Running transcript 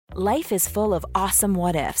Life is full of awesome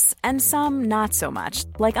what-ifs, and some not so much,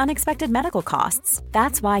 like unexpected medical costs.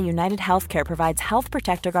 That's why United Healthcare provides Health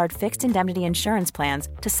Protector Guard fixed indemnity insurance plans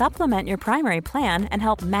to supplement your primary plan and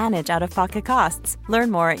help manage out-of-pocket costs.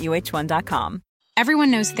 Learn more at uh1.com.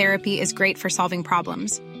 Everyone knows therapy is great for solving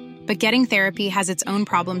problems, but getting therapy has its own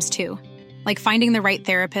problems too, like finding the right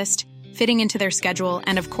therapist, fitting into their schedule,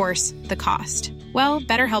 and of course, the cost. Well,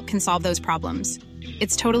 BetterHelp can solve those problems.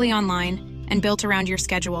 It's totally online and built around your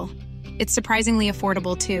schedule. It's surprisingly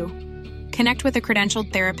affordable, too. Connect with a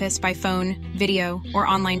credentialed therapist by phone, video, or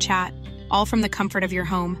online chat, all from the comfort of your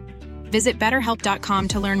home. Visit BetterHelp.com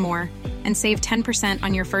to learn more and save 10%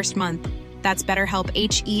 on your first month. That's BetterHelp,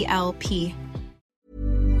 H-E-L-P.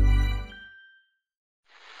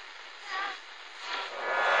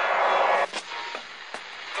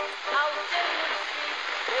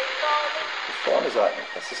 What one is that?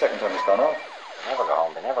 That's the second time it's gone off.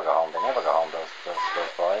 They never go home, those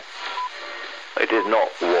boys. It is not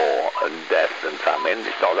war and death and famine,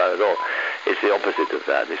 it's not that at all. It's the opposite of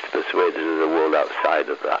that, it's to persuade us of the world outside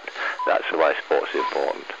of that. That's why sports is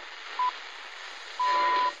important.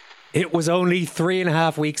 It was only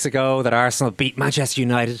 3.5 weeks ago that Arsenal beat Manchester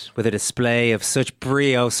United with a display of such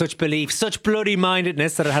brio, such belief, such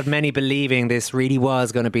bloody-mindedness that it had many believing this really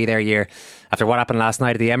was going to be their year. After what happened last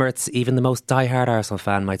night at the Emirates, even the most die-hard Arsenal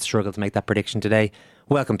fan might struggle to make that prediction today.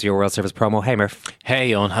 Welcome to your World Service promo. Hey, Murph.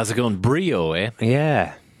 Hey, Owen. How's it going? Brio, eh?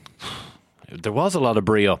 Yeah. There was a lot of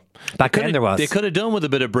brio. Back then there was. They could have done with a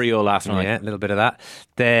bit of brio last night. Yeah, a little bit of that.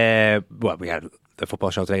 We had the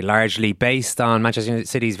football show today largely based on Manchester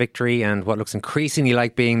City's victory and what looks increasingly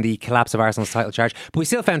like being the collapse of Arsenal's title charge. But we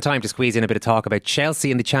still found time to squeeze in a bit of talk about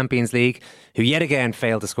Chelsea in the Champions League, who yet again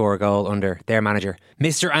failed to score a goal under their manager,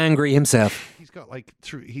 Mr. Angry himself. He's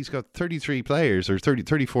got 33 players or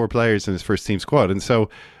 34 players in his first team squad, and so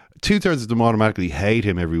 2/3 of them automatically hate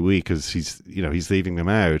him every week because he's leaving them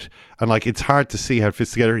out, and like it's hard to see how it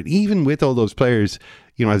fits together. And even with all those players,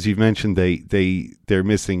 as you've mentioned, they're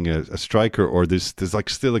missing a striker, or there's like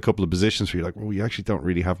still a couple of positions where you're like, well, we actually don't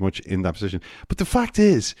really have much in that position. But the fact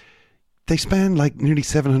is, they spend like nearly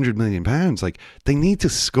 £700 million. Like they need to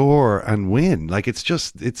score and win. Like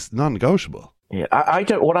it's non-negotiable. Yeah,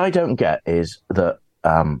 what I don't get is that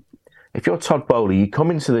if you're Todd Bowley, you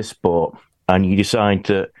come into this sport and you decide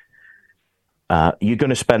that you're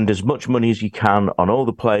going to spend as much money as you can on all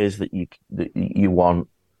the players that you want,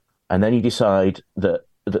 and then you decide that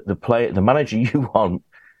the manager you want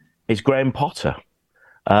is Graham Potter,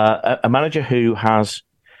 a manager who has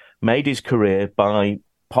made his career by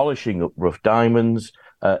polishing up rough diamonds.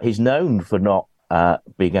 He's known for not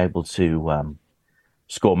being able to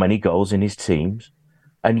score many goals in his teams,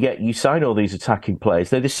 and yet you sign all these attacking players.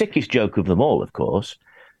 They're the sickest joke of them all, of course,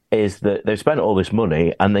 is that they've spent all this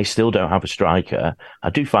money and they still don't have a striker. I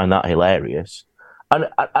do find that hilarious. And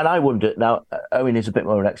I wonder, now, Owen is a bit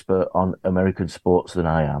more an expert on American sports than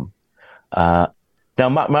I am. Now,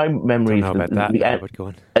 my memory of but the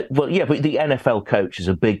NFL coach is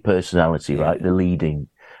a big personality, right? The leading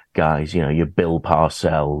guys, your Bill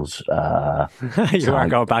Parcells. You are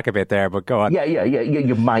going back a bit there, but go on. Yeah.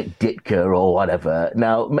 Your Mike Ditka or whatever.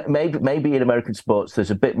 Now, maybe in American sports,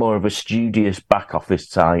 there's a bit more of a studious back office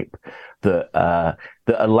type that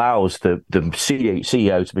allows the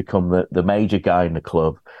CEO to become the major guy in the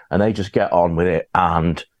club, and they just get on with it.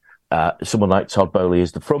 And someone like Todd Bowley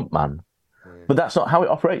is the front man. But that's not how it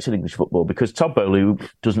operates in English football, because Todd Bowley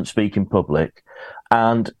doesn't speak in public,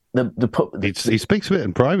 and he speaks a bit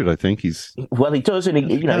in private. I think he does, and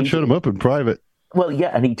he can't shut him up in private. Well,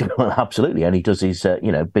 yeah, and absolutely, and he does his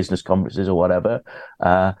business conferences or whatever.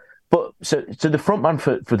 But so the front man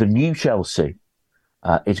for the new Chelsea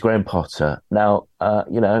is Graham Potter. Now,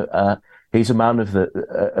 he's a man of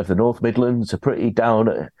the North Midlands, a pretty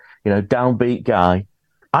downbeat guy.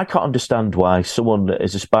 I can't understand why someone that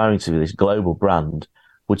is aspiring to this global brand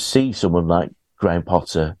would see someone like Graham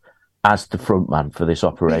Potter as the front man for this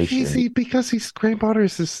operation. Because Graham Potter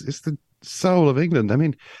is the soul of England. I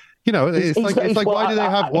mean, it's like why do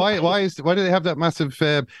they have that massive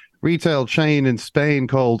retail chain in Spain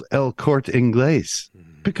called El Corte Inglés?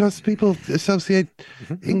 Because people associate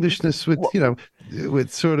Englishness with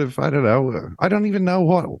with sort of, I don't know. I don't even know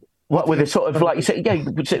what with a sort of like you say,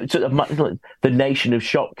 sort of the nation of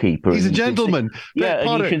shopkeeper. He's a gentleman.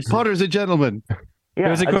 Potter's a gentleman. Yeah,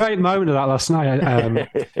 there was a great moment of that last night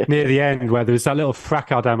near the end, where there was that little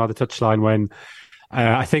fracas down by the touchline when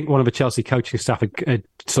I think one of the Chelsea coaching staff had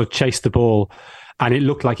sort of chased the ball, and it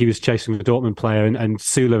looked like he was chasing the Dortmund player, and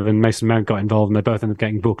Sula and Mason Mount got involved, and they both ended up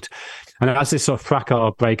getting booked. And as this sort of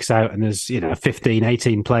fracas breaks out, and there's 15,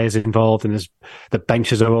 18 players involved, and the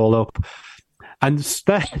benches are all up, And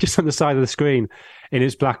there, just on the side of the screen, in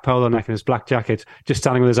his black polo neck and his black jacket, just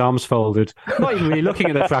standing with his arms folded, not even really looking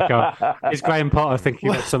at the fracas, is Graham Potter thinking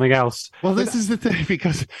about something else. Well, this is the thing,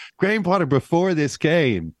 because Graham Potter, before this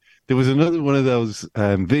game, there was another one of those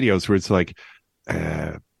videos where it's like,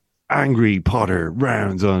 angry Potter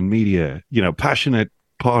rounds on media, passionate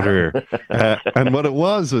Potter. And what it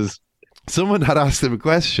was someone had asked him a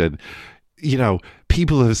question.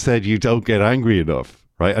 People have said you don't get angry enough.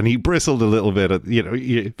 Right, and he bristled a little bit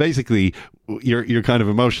at, basically you're kind of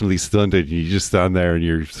emotionally stunted. And you just stand there and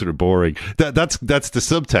you're sort of boring. That's the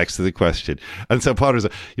subtext of the question. And so Potter's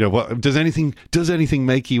like, what does anything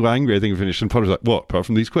make you angry? I think we finished. And Potter's like, what, apart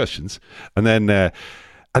from these questions? And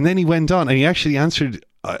then he went on and he actually answered,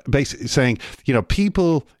 basically saying,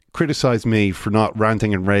 people criticize me for not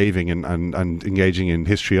ranting and raving and engaging in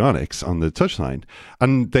histrionics on the touchline,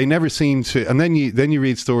 and they never seem to. And then you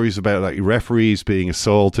read stories about like referees being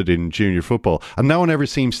assaulted in junior football, and no one ever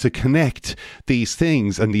seems to connect these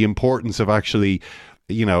things and the importance of actually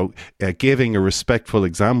giving a respectful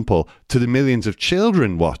example to the millions of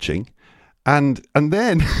children watching. And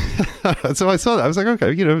then, so I saw that. I was like,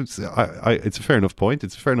 okay, it's a fair enough point.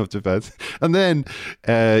 It's a fair enough defense. And then,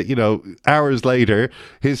 hours later,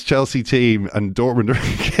 his Chelsea team and Dortmund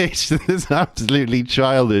are engaged in this absolutely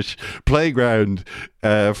childish playground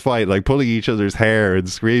fight, like pulling each other's hair and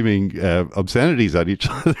screaming obscenities at each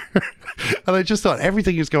other. And I just thought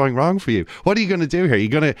everything is going wrong for you. What are you going to do here? Are you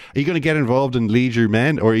going to get involved and lead your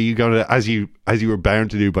men, or are you going to, as you were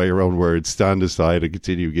bound to do by your own words, stand aside and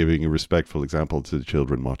continue giving a respectful example to the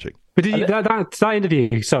children watching? But did you, that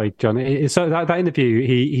interview? Sorry, John. So that interview,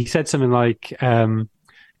 he said something like,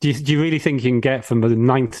 Do you really think you can get from the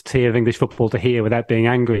ninth tier of English football to here without being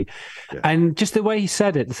angry? Yeah. And just the way he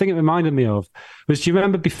said it, the thing it reminded me of was, do you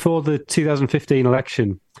remember before the 2015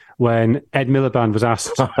 election when Ed Miliband was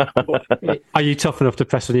asked, are you tough enough to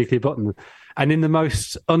press the nuclear button? And in the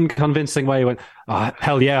most unconvincing way, he went,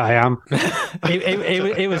 hell yeah, I am.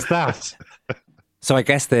 it was that. So I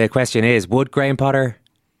guess the question is, would Graham Potter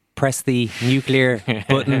press the nuclear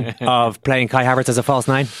button of playing Kai Havertz as a false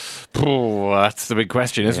nine? Oh, that's the big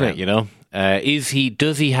question, isn't it?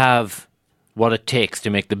 Does he have what it takes to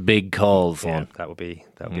make the big calls? That would be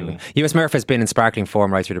US Murph has been in sparkling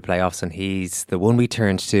form right through the playoffs, and he's the one we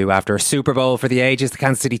turned to after a Super Bowl for the ages. The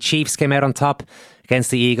Kansas City Chiefs came out on top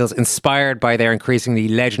against the Eagles, inspired by their increasingly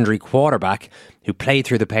legendary quarterback, who played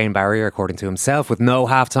through the pain barrier, according to himself, with no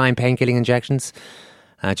halftime pain-killing injections.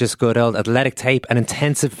 Just good old athletic tape and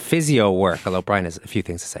intensive physio work. Although Brian has a few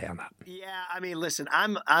things to say on that. Yeah, I mean, listen,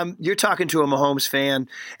 you're talking to a Mahomes fan,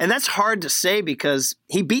 and that's hard to say because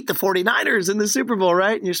he beat the 49ers in the Super Bowl,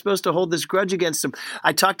 right? And you're supposed to hold this grudge against him.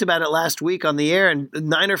 I talked about it last week on the air, and the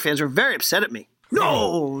Niner fans were very upset at me.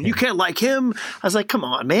 No, you can't like him. I was like, come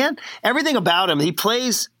on, man. Everything about him, he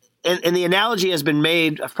plays, and the analogy has been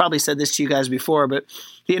made, I've probably said this to you guys before, but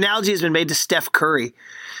the analogy has been made to Steph Curry,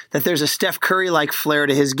 that there's a Steph Curry-like flair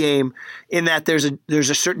to his game, in that there's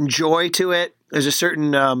a certain joy to it. There's a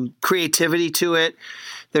certain creativity to it.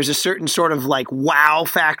 There's a certain sort of like wow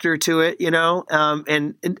factor to it,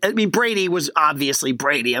 And I mean, Brady was obviously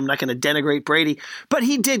Brady. I'm not going to denigrate Brady, but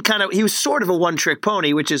he was sort of a one-trick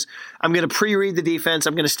pony, which is, I'm going to pre-read the defense,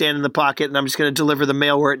 I'm going to stand in the pocket, and I'm just going to deliver the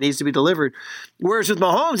mail where it needs to be delivered. Whereas with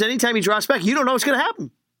Mahomes, anytime he drops back, you don't know what's going to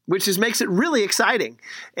happen, which makes it really exciting.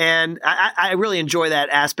 And I really enjoy that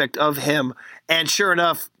aspect of him. And sure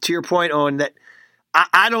enough, to your point, Owen, that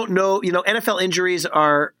I don't know, NFL injuries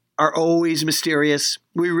are always mysterious.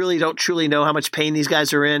 We really don't truly know how much pain these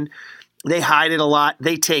guys are in. They hide it a lot.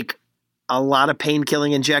 They take a lot of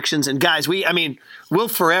pain-killing injections. And guys, we'll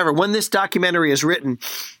forever, when this documentary is written,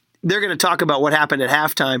 they're going to talk about what happened at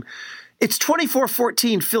halftime. It's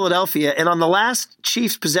 24-14 Philadelphia, and on the last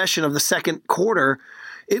Chiefs possession of the second quarter,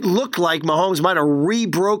 it looked like Mahomes might have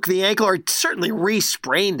re-broke the ankle, or certainly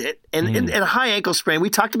re-sprained it. And a high ankle sprain, we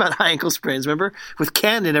talked about high ankle sprains, remember? With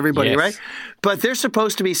Ken and everybody, yes. Right? But they're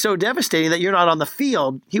supposed to be so devastating that you're not on the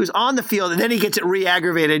field. He was on the field, and then he gets it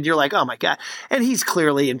re-aggravated, and you're like, oh my God. And he's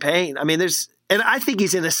clearly in pain. I mean, and I think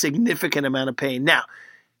he's in a significant amount of pain. Now,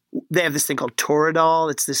 they have this thing called Toradol.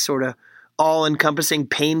 It's this sort of all-encompassing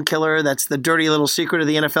painkiller. That's the dirty little secret of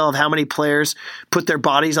the NFL of how many players put their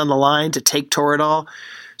bodies on the line to take Toradol.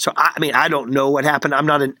 So, I don't know what happened. I'm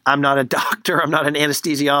not a doctor. I'm not an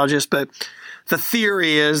anesthesiologist, but the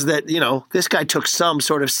theory is that, this guy took some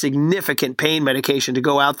sort of significant pain medication to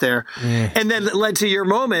go out there. Yeah. And then it led to your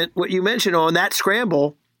moment, what you mentioned on that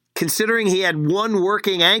scramble, considering he had one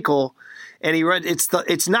working ankle and he run,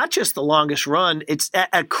 it's not just the longest run. It's at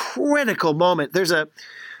a critical moment. There's a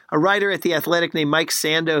a writer at The Athletic named Mike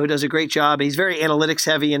Sando who does a great job. He's very analytics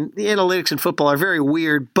heavy, and the analytics in football are very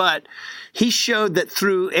weird, but he showed that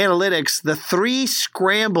through analytics, the 3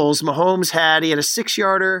 scrambles Mahomes had, he had a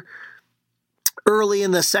 6-yarder early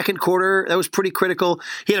in the second quarter. That was pretty critical.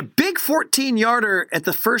 He had a big 14-yarder at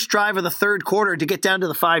the first drive of the third quarter to get down to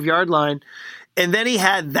the 5-yard line. And then he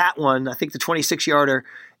had that one, I think the 26-yarder.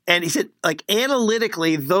 And he said, like,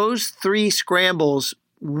 analytically, those 3 scrambles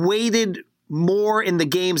weighted more in the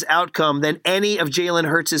game's outcome than any of Jalen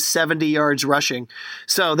Hurts' 70 yards rushing.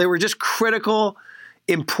 So they were just critical,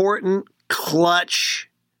 important, clutch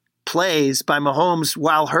plays by Mahomes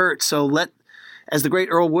while hurt. So as the great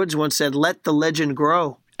Earl Woods once said, let the legend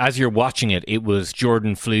grow. As you're watching it, it was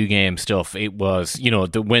Jordan flu game stuff. It was,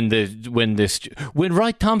 when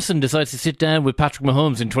Wright Thompson decides to sit down with Patrick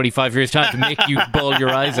Mahomes in 25 years' time to make you bawl your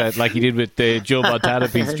eyes out like he did with the Joe Montana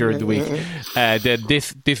piece during the week, then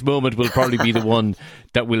this moment will probably be the one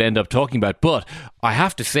that we'll end up talking about. But I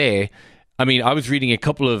have to say, I mean, I was reading a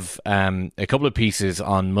couple of pieces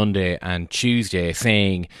on Monday and Tuesday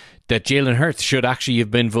saying that Jalen Hurts should actually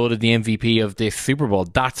have been voted the MVP of this Super Bowl.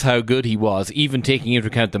 That's how good he was, even taking into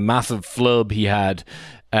account the massive flub he had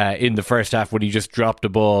in the first half when he just dropped the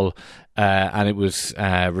ball and it was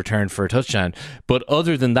returned for a touchdown. But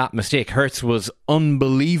other than that mistake, Hurts was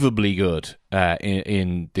unbelievably good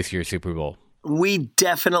in this year's Super Bowl. We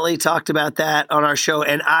definitely talked about that on our show,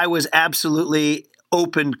 and I was absolutely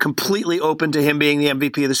completely open to him being the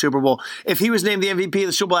MVP of the Super Bowl. If he was named the MVP of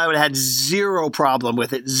the Super Bowl, I would have had zero problem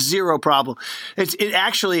with it. Zero problem. It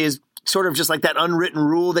actually is sort of just like that unwritten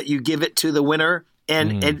rule that you give it to the winner.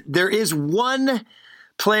 And there is one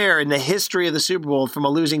player in the history of the Super Bowl from a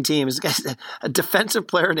losing team. It's a defensive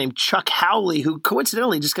player named Chuck Howley, who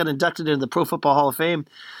coincidentally just got inducted into the Pro Football Hall of Fame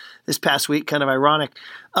this past week, kind of ironic.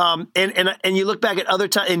 And you look back at other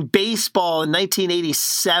times in baseball in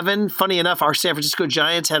 1987. Funny enough, our San Francisco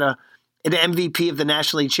Giants had an MVP of the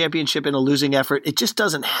National League Championship in a losing effort. It just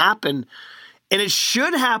doesn't happen, and it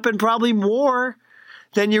should happen probably more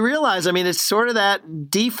than you realize. I mean, it's sort of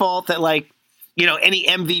that default that any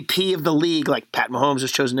MVP of the league, like Pat Mahomes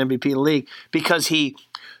was chosen MVP of the league because he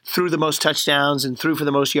threw the most touchdowns and threw for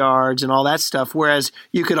the most yards and all that stuff. Whereas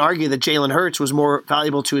you could argue that Jalen Hurts was more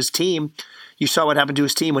valuable to his team. You saw what happened to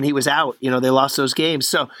his team when he was out. They lost those games.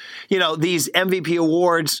 So, these MVP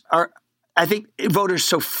awards are, I think voters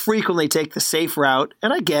so frequently take the safe route,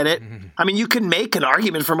 and I get it. I mean, you can make an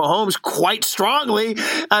argument for Mahomes quite strongly.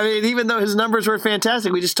 I mean, even though his numbers were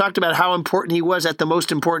fantastic, we just talked about how important he was at the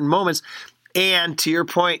most important moments. And to your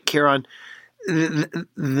point, Kieran,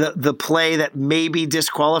 the play that maybe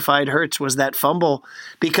disqualified Hurts was that fumble,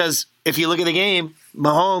 because if you look at the game,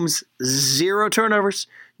 Mahomes 0 turnovers,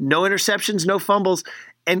 no interceptions, no fumbles,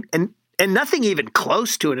 and nothing even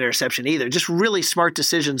close to an interception either. Just really smart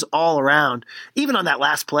decisions all around. Even on that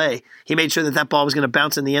last play, he made sure that ball was going to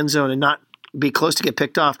bounce in the end zone and not be close to get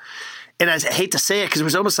picked off. And I hate to say it because it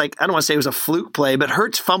was almost like, I don't want to say it was a fluke play, but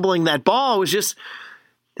Hurts fumbling that ball was just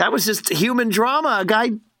human drama. A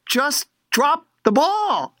guy just dropped the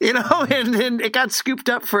ball, and it got scooped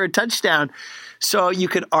up for a touchdown. So you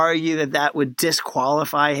could argue that would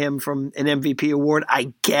disqualify him from an MVP award,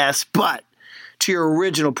 I guess. But to your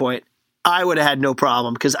original point, I would have had no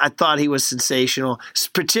problem because I thought he was sensational,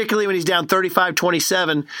 particularly when he's down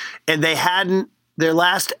 35-27 and they hadn't their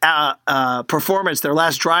last performance, their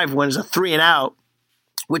last drive was a 3-and-out,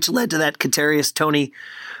 which led to that Kadarius Toney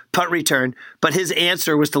punt return. But his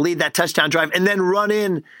answer was to lead that touchdown drive and then run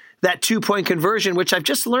in that 2-point conversion, which I've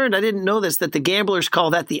just learned, I didn't know this, that the gamblers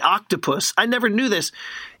call that the octopus. I never knew this.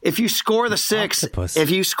 If you score the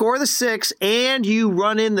 6, and you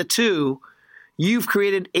run in the 2, you've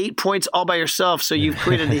created 8 points all by yourself. So you've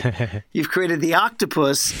created the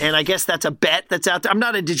octopus, and I guess that's a bet that's out there. I'm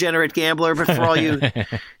not a degenerate gambler, but for all you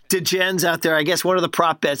degens out there, I guess one of the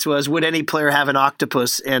prop bets was, would any player have an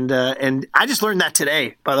octopus? And I just learned that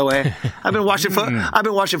today, by the way. I've been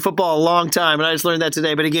watching football a long time, and I just learned that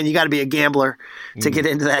today. But again, you got to be a gambler to get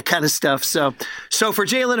into that kind of stuff. So for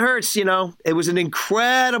Jalen Hurts, it was an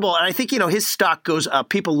incredible, and I think, his stock goes up.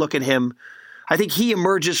 People look at him. I think he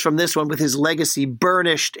emerges from this one with his legacy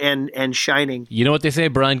burnished and shining. You know what they say,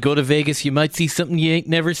 Brian? Go to Vegas, you might see something you ain't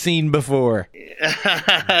never seen before.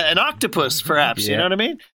 An octopus, perhaps. Yeah. You know what I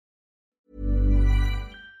mean?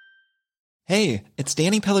 Hey, it's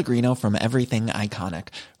Danny Pellegrino from Everything Iconic.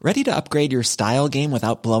 Ready to upgrade your style game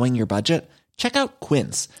without blowing your budget? Check out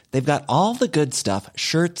Quince. They've got all the good stuff,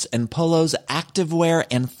 shirts and polos, activewear,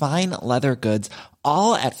 and fine leather goods,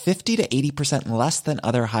 all at 50 to 80% less than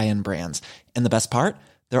other high-end brands. And the best part?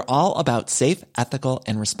 They're all about safe, ethical,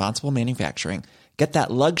 and responsible manufacturing. Get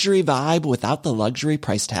that luxury vibe without the luxury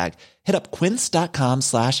price tag. Hit up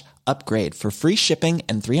quince.com/upgrade for free shipping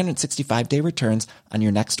and 365-day returns on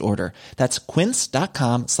your next order. That's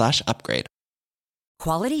quince.com/upgrade.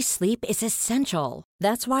 Quality sleep is essential.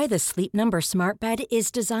 That's why the Sleep Number Smart Bed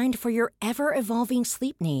is designed for your ever-evolving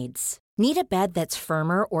sleep needs. Need a bed that's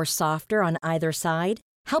firmer or softer on either side?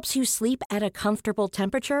 Helps you sleep at a comfortable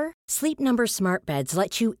temperature? Sleep Number Smart Beds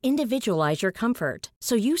let you individualize your comfort,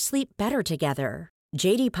 so you sleep better together.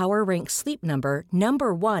 J.D. Power ranks Sleep Number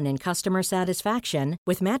number 1 in customer satisfaction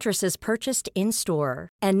with mattresses purchased in-store.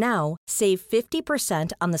 And now, save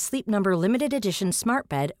 50% on the Sleep Number Limited Edition Smart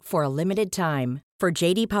Bed for a limited time. For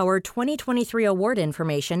J.D. Power 2023 award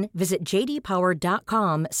information, visit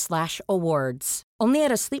jdpower.com/awards. Only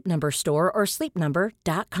at a Sleep Number store or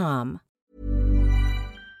sleepnumber.com.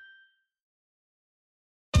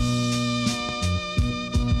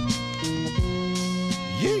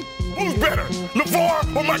 Who's better,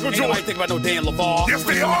 LeVar or Michael Jordan? Ain't think about no damn LeVar. Yes,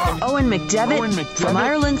 they are. Owen McDevitt from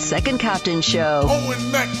Ireland's Second Captain Show. Owen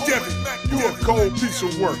McDevitt, you a cold piece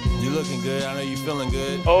of work. You looking good. I know you feeling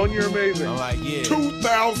good. Owen, you're amazing. I'm like, yeah.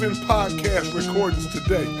 2,000 podcast recordings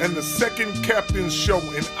today, and the Second Captain Show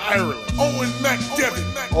in Ireland. Owen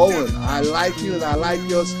McDevitt. Owen, I like you and I like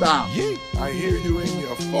your style. Yeah. I hear you in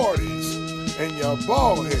your 40s and you're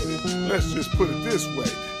bald-headed. Let's just put it this way.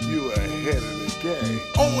 You ahead of the game.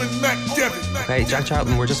 Owen McDevitt. Okay, Jack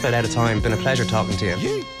Charlton, we're just about out of time. Been a pleasure talking to you.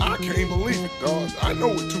 Yeah, I can't believe it, dog. I know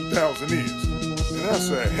what 2,000 is. And that's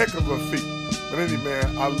a heck of a feat. But anyway,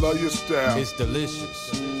 man, I love your style. It's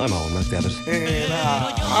delicious. I'm Owen McDevitt. And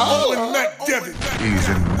Owen McDevitt. He's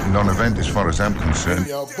a non-event as far as I'm concerned. And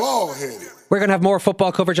you're bald-headed. We're going to have more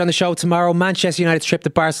football coverage on the show tomorrow. Manchester United's trip to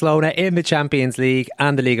Barcelona in the Champions League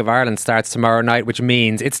and the League of Ireland starts tomorrow night, which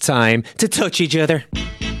means it's time to touch each other.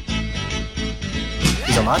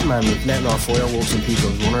 He's a madman with letting off fireworks and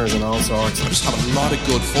people's runners and all sorts. I just have a lot of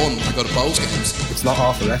good fun. I go to both games. It's not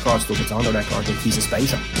off the record stuff, it's on the record. Get a piece of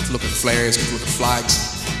space on. Get to look at the flares, get to look at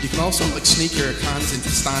flags. You can also sneak your cans into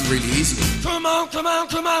the stand really easily. Come on, come on,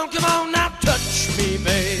 come on, come on, now touch me,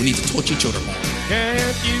 babe. We need to touch each other more.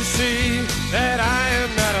 Can't you see that I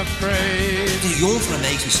am not afraid? The young fella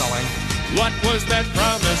makes me so angry. What was that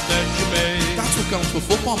promise that you made? That's what going to a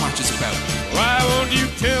football match is about. Why won't you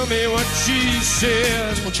tell me what she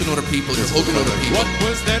said? Touching other people, you're hugging other people. What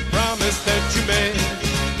was that promise that you made?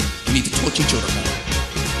 We need to touch each other more.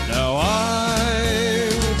 Now I'm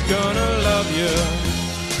gonna love you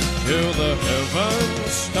till the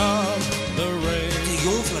heavens stop the rain. The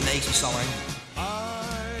young fella makes me so angry.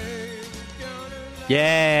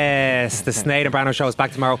 Yes, the Sinead and Brano show is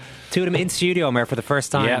back tomorrow. Two of them in studio, Mer, for the first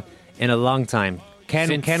time in a long time.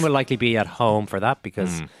 Ken will likely be at home for that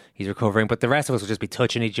because he's recovering, but the rest of us will just be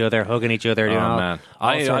touching each other, hugging each other,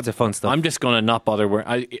 all sorts of fun stuff. I'm just going to not bother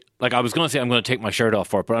wearing. I was going to say I'm going to take my shirt off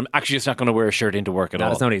for it, but I'm actually just not going to wear a shirt into work at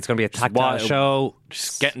all. There's no need. It's going to be a tactile show.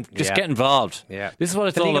 Just get involved. Yeah, this is what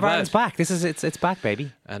it's the all League about. Of Ireland's back. It's back,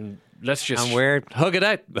 baby. And let's just hug it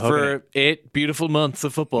out for 8 beautiful months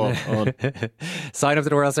of football. Sign up to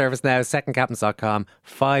the World Service now, secondcaptains.com,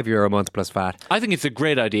 €5 a month plus VAT. I think it's a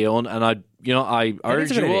great idea, and I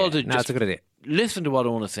urge you all to it's a good idea. Listen to what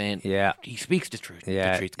Owen is saysaying. Yeah, he speaks the truth.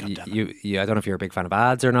 Yeah, the truth, I don't know if you're a big fan of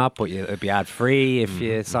ads or not, but it'd be ad free if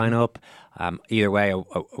you sign up. Either way, I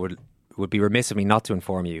would be remiss of me not to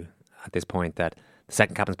inform you at this point that the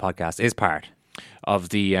Second Captains podcast is part of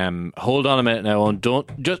the hold on a minute now, and don't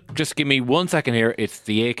just give me 1 second here. It's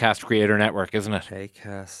the Acast Creator Network, isn't it?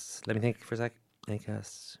 Acast. Let me think for a sec.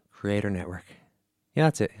 Acast Creator Network. Yeah,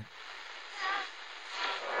 that's it.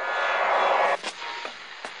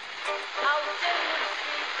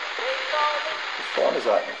 What fun is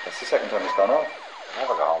that? That's the second time it's gone off. They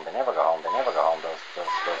never go home, they never go home, they never go home, those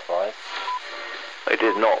boys. It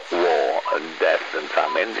is not war and death and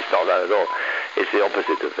famine, it's not that at all. It's the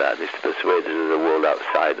opposite of that. It's to persuade us of the world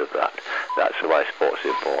outside of that. That's why sport's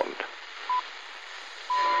important.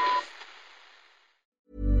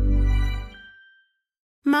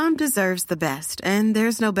 Mom deserves the best, and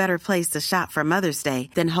there's no better place to shop for Mother's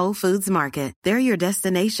Day than Whole Foods Market. They're your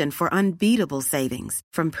destination for unbeatable savings,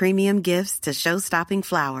 from premium gifts to show-stopping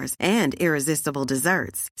flowers and irresistible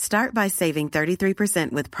desserts. Start by saving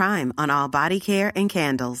 33% with Prime on all body care and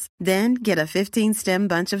candles. Then get a 15-stem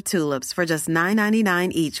bunch of tulips for just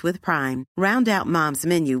 $9.99 each with Prime. Round out Mom's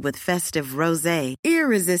menu with festive rosé,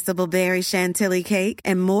 irresistible berry chantilly cake,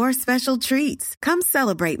 and more special treats. Come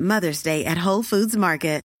celebrate Mother's Day at Whole Foods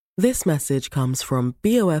Market. This message comes from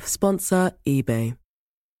BOF sponsor eBay.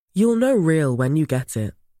 You'll know real when you get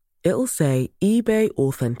it. It'll say eBay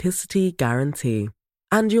Authenticity Guarantee.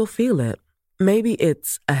 And you'll feel it. Maybe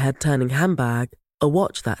it's a head-turning handbag, A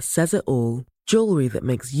watch that says it all, jewelry that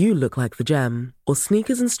makes you look like the gem, or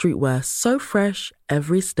sneakers and streetwear so fresh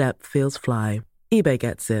every step feels fly. eBay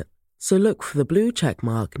gets it. So look for the blue check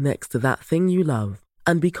mark next to that thing you love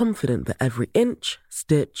and be confident that every inch,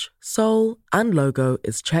 stitch, sole, and logo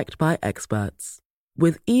is checked by experts.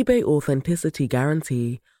 With eBay Authenticity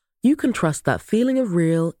Guarantee, you can trust that feeling of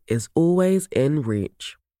real is always in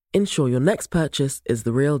reach. Ensure your next purchase is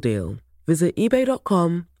the real deal. Visit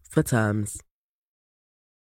ebay.com for terms.